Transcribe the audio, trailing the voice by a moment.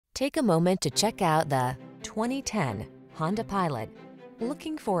Take a moment to check out the 2010 Honda Pilot.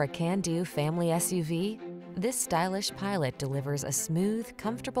 Looking for a can-do family SUV? This stylish Pilot delivers a smooth,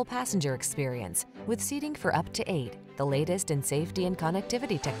 comfortable passenger experience with seating for up to 8, the latest in safety and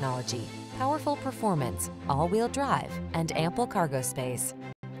connectivity technology, powerful performance, all-wheel drive, and ample cargo space.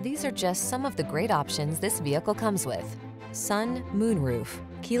 These are just some of the great options this vehicle comes with: sun, moonroof,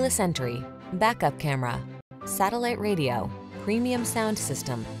 keyless entry, backup camera, satellite radio, premium sound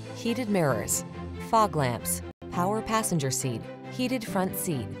system, heated mirrors, fog lamps, power passenger seat, heated front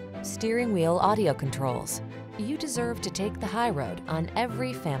seat, steering wheel audio controls. You deserve to take the high road on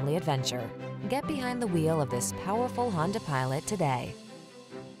every family adventure. Get behind the wheel of this powerful Honda Pilot today.